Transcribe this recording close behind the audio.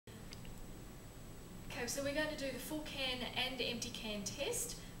Okay, so we're going to do the full can and empty can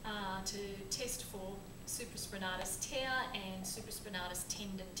test to test for supraspinatus tear and supraspinatus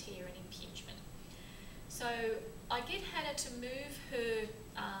tendon tear and impingement. So I get Hannah to move her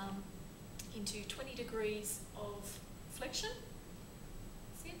into 20 degrees of flexion.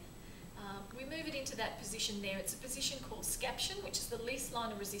 That's it. We move it into that position there. It's a position called scaption, which is the least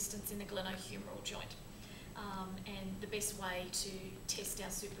line of resistance in the glenohumeral joint, and the best way to test our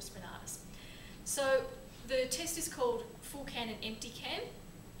supraspinatus. So the test is called full can and empty can.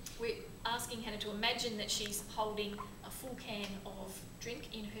 We're asking Hannah to imagine that she's holding a full can of drink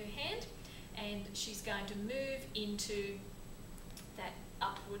in her hand, and she's going to move into that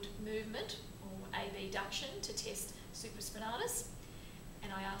upward movement or abduction to test supraspinatus.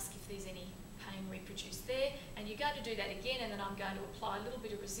 And I ask if there's any pain reproduced there, and you're going to do that again, and then I'm going to apply a little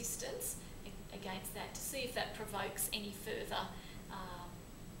bit of resistance against that to see if that provokes any further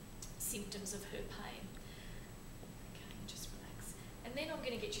symptoms of her pain. Okay, just relax. And then I'm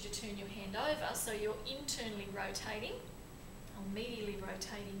going to get you to turn your hand over so you're internally rotating or medially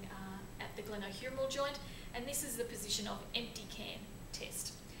rotating at the glenohumeral joint, and this is the position of empty can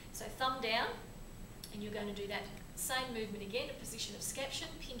test. So thumb down, and you're going to do that same movement again, a position of scaption,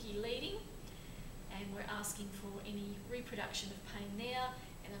 pinky leading, and we're asking for any reproduction of pain there,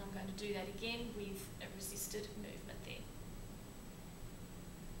 and then I'm going to do that again with a resisted movement there.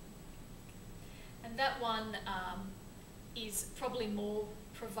 And that one is probably more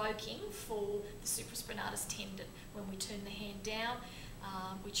provoking for the supraspinatus tendon. When we turn the hand down,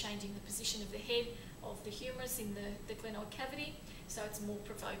 we're changing the position of the head of the humerus in the glenoid cavity, so it's more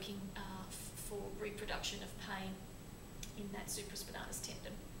provoking for reproduction of pain in that supraspinatus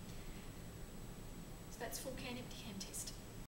tendon. So that's full can, empty can test.